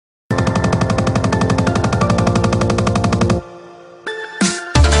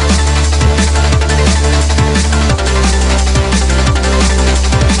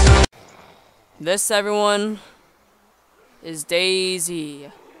This, everyone, is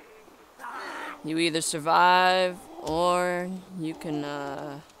DayZ. You either survive or you can,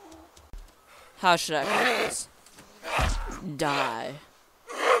 how should I put this? Die.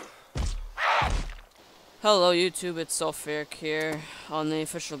 Hello YouTube, it's Sulfuriq here on the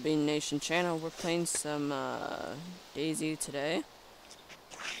OfficialBeanNation channel. We're playing some DayZ today.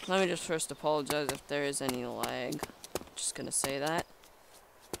 Let me just first apologize if there is any lag. Just gonna say that.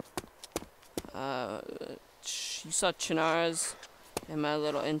 You saw Chinara's in my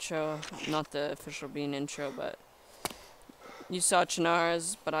little intro, not the OfficialBean intro, but you saw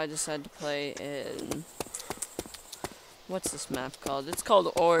Chinara's, but I decided to play in, what's this map called? It's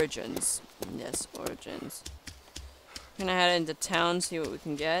called Origins. Yes, Origins. We're gonna head into town, see what we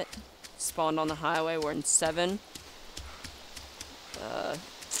can get. Spawned on the highway, we're in 7.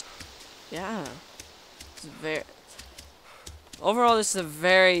 Yeah. It's overall, this is a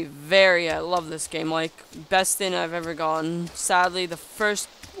very, I love this game. Like, best thing I've ever gotten. Sadly, the first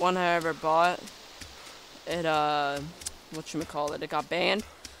one I ever bought, it, whatchamacallit, it got banned.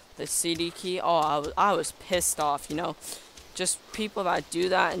 The CD key. Oh, I was pissed off, you know. Just people that do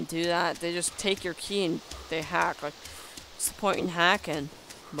that, they just take your key and they hack. Like, what's the point in hacking?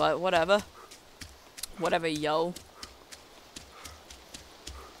 But whatever. Whatever, yo.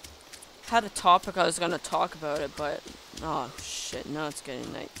 Had a topic I was gonna talk about it, but oh shit, now it's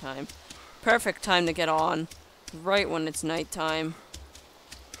getting nighttime. Perfect time to get on, right when it's nighttime.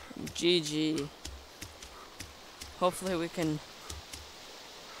 GG. Hopefully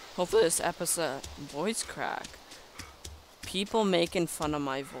this episode, voice crack. People making fun of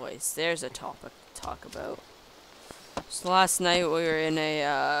my voice. There's a topic to talk about. So last night we were in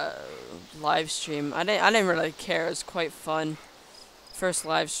a live stream. I didn't really care. It was quite fun. First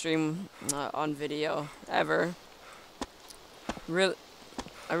live stream on video ever.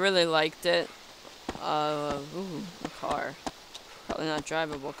 I really liked it. Ooh, a car. Probably not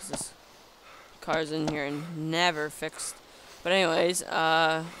drivable because this car's in here and never fixed. But anyways,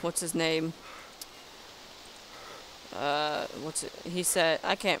 what's his name? He said,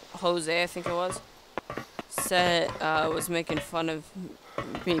 Jose, I think it was. Said, was making fun of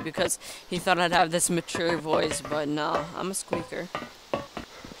me because he thought I'd have this mature voice, but no, I'm a squeaker.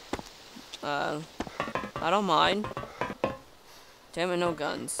 I don't mind. Damn it, no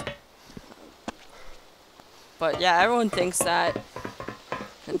guns. But yeah, everyone thinks that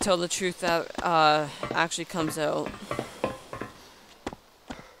until the truth actually comes out.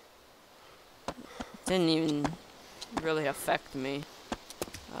 Didn't even really affect me.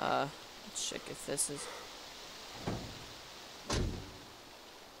 Let's check if this is.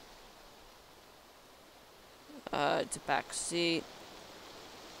 It's a back seat.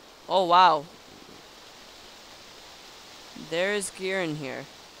 Oh wow. There is gear in here.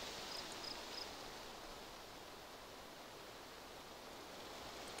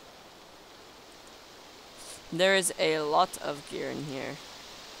 There is a lot of gear in here.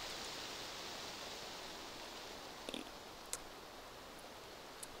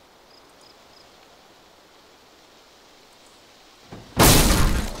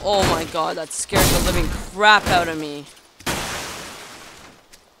 Oh my god, that scared the living crap out of me.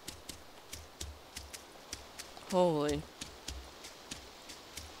 Holy.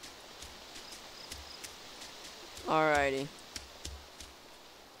 Alrighty.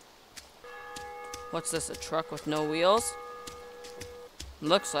 What's this, a truck with no wheels?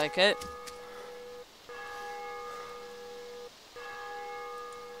 Looks like it.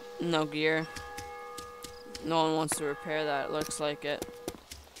 No gear. No one wants to repair that, it looks like it.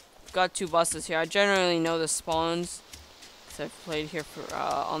 Got 2 buses here. I generally know the spawns because I've played here for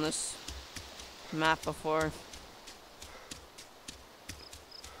on this map before.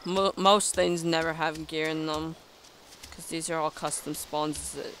 Most things never have gear in them because these are all custom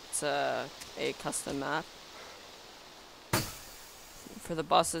spawns. It's a custom map. For the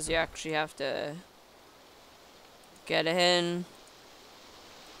buses, you actually have to get in,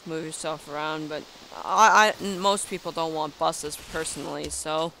 move yourself around. But most people don't want buses personally,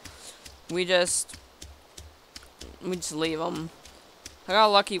 so we just leave them. I got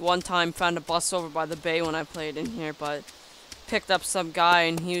lucky one time, found a bus over by the bay when I played in here, but picked up some guy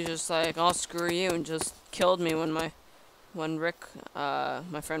and he was just like, "Oh, screw you," and just killed me when my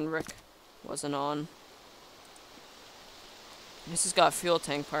friend Rick wasn't on. This has got fuel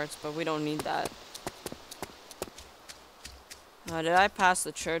tank parts, but we don't need that. Did I pass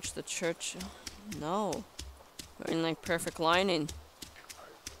the church? The church? No. We're in like perfect lining.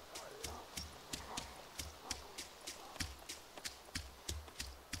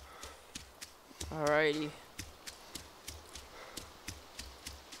 Alrighty.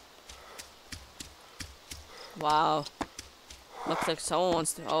 Wow. Looks like someone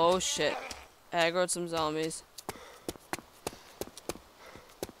wants to. Oh shit. Aggroed some zombies.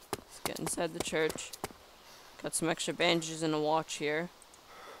 Let's get inside the church. Got some extra bandages and a watch here.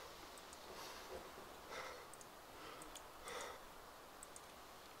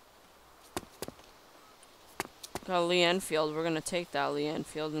 Got a Lee Enfield. We're gonna take that Lee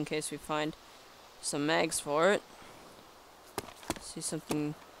Enfield in case we find some mags for it. See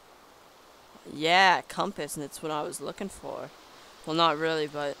something. Yeah, compass, and it's what I was looking for. Well, not really,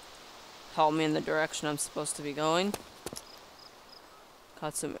 but help me in the direction I'm supposed to be going.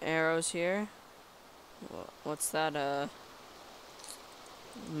 Got some arrows here. What's that?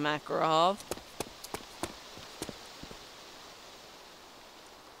 Makarov.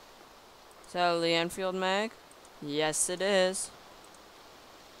 Is that a Lee Enfield mag? Yes, it is.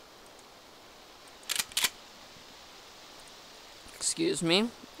 Excuse me.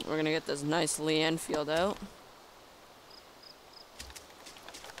 We're gonna get this nice Lee Enfield out.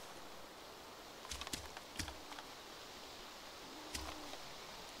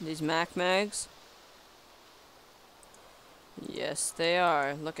 These mags? Yes, they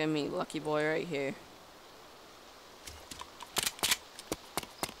are. Look at me, lucky boy right here.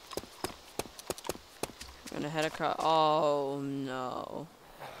 I'm gonna head across. Oh no.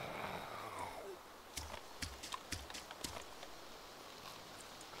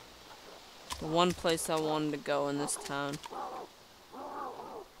 The one place I wanted to go in this town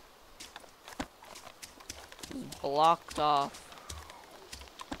is blocked off.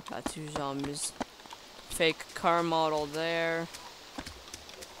 Got 2 zombies. Fake car model there.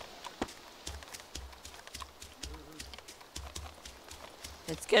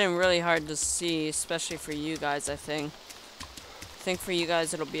 It's getting really hard to see, especially for you guys, I think. I think for you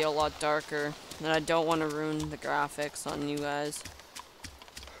guys it'll be a lot darker, and I don't want to ruin the graphics on you guys.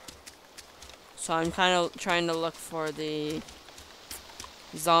 So I'm kind of trying to look for the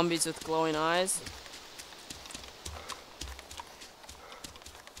zombies with glowing eyes.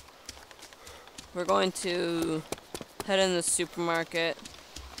 We're going to head in the supermarket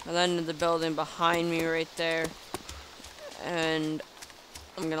and then to the building behind me right there. And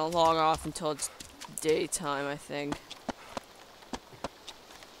I'm gonna log off until it's daytime, I think.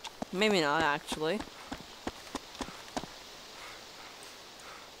 Maybe not, actually.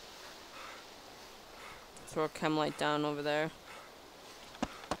 Throw a chem light down over there.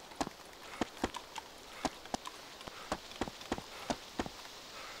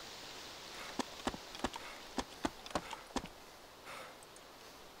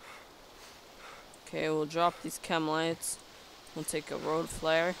 Okay, we'll drop these chem lights. We'll take a road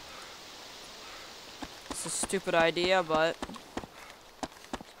flare. It's a stupid idea, but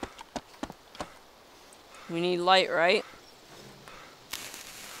we need light, right?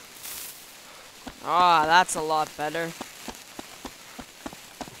 Ah, that's a lot better.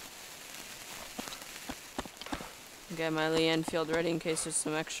 Get my Lee Enfield ready in case there's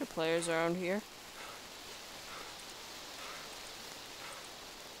some extra players around here.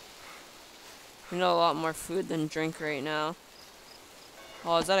 We need a lot more food than drink right now.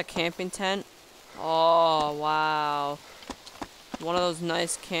 Oh, is that a camping tent? Oh, wow. One of those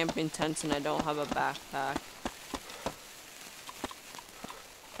nice camping tents, and I don't have a backpack.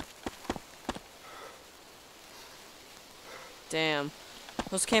 Damn.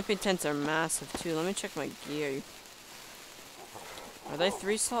 Those camping tents are massive, too. Let me check my gear. Are they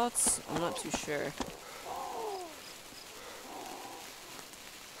 3 slots? I'm not too sure.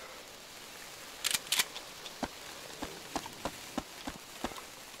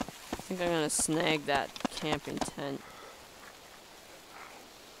 I think I'm gonna snag that camping tent.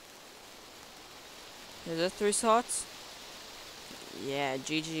 Is it 3 slots? Yeah,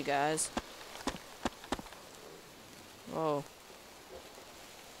 GG guys. Whoa.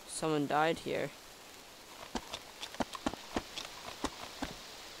 Someone died here.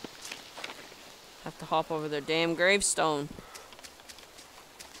 Have to hop over their damn gravestone.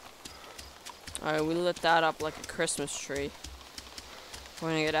 Alright, we lit that up like a Christmas tree. We're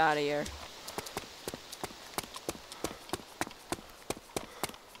gonna get out of here.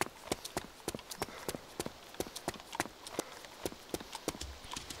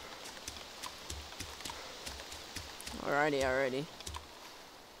 Alrighty.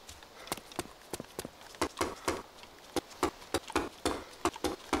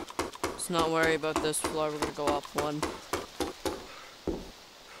 Let's not worry about this floor, we're gonna go up 1.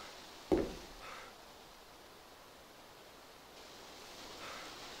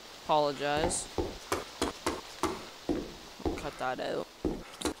 Apologize. I'll cut that out.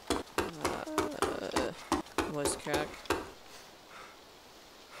 Voice crack.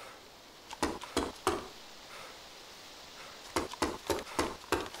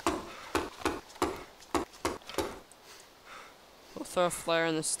 throw a flare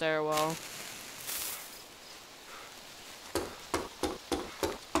in the stairwell.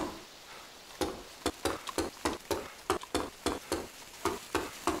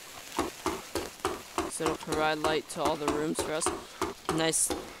 So it'll provide light to all the rooms for us.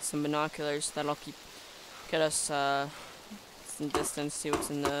 Nice, some binoculars that'll get us some distance, see what's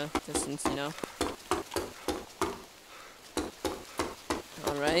in the distance, you know.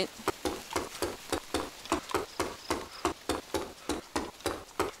 Alright.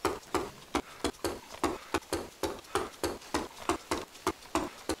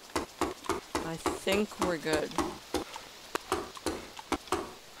 I think we're good.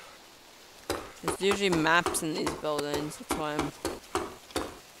 There's usually maps in these buildings, that's why I'm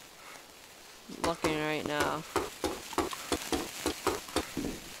looking right now.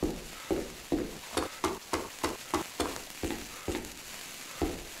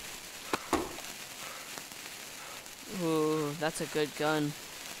 Ooh, that's a good gun.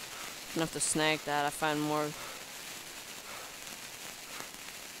 I'm gonna have to snag that. I find more.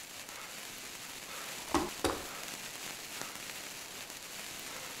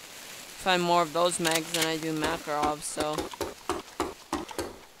 Find more of those mags than I do Makarovs, so.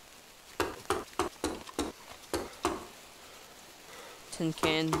 Tin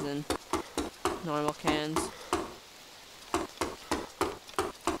cans and normal cans.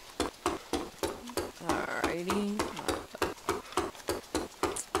 Alrighty.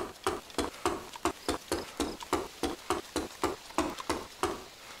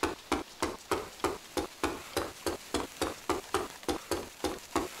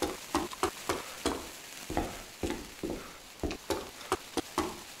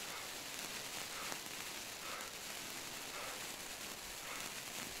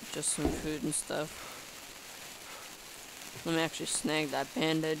 Just some food and stuff. Let me actually snag that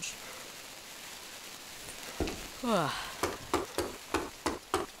bandage.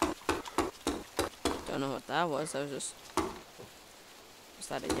 Don't know what that was. That was just... Was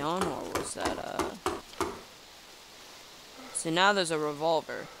that a yawn or was that a... See, now there's a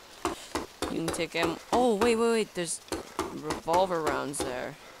revolver. You can take them... Oh, wait. There's revolver rounds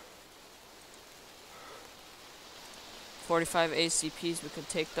there. 45 ACPs, we could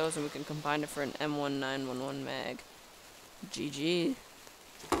take those and we can combine it for an M1911 mag. GG.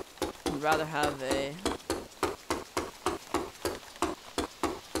 I'd rather have a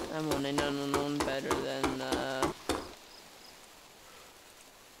M1911 better than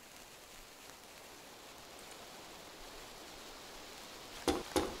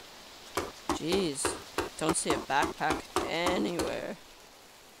jeez. Don't see a backpack anywhere.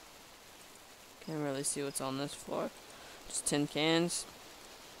 Can't really see what's on this floor. Just tin cans.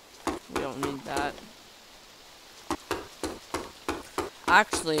 We don't need that.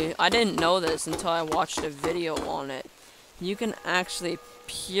 Actually, I didn't know this until I watched a video on it. You can actually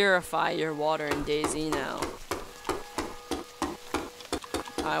purify your water in DayZ now.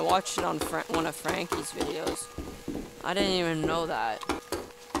 I watched it on one of Frankie's videos. I didn't even know that.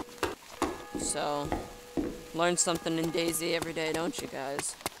 So, learn something in DayZ every day, don't you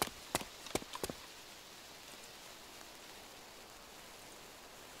guys?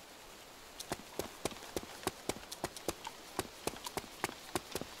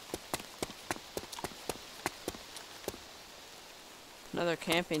 Another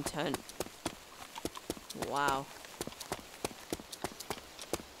camping tent. Wow.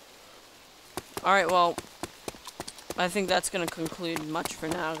 Alright, well, I think that's going to conclude much for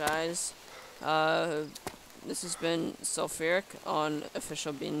now, guys. This has been Sulfuriq on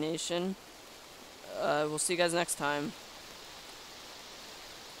OfficialBeanNation. We'll see you guys next time.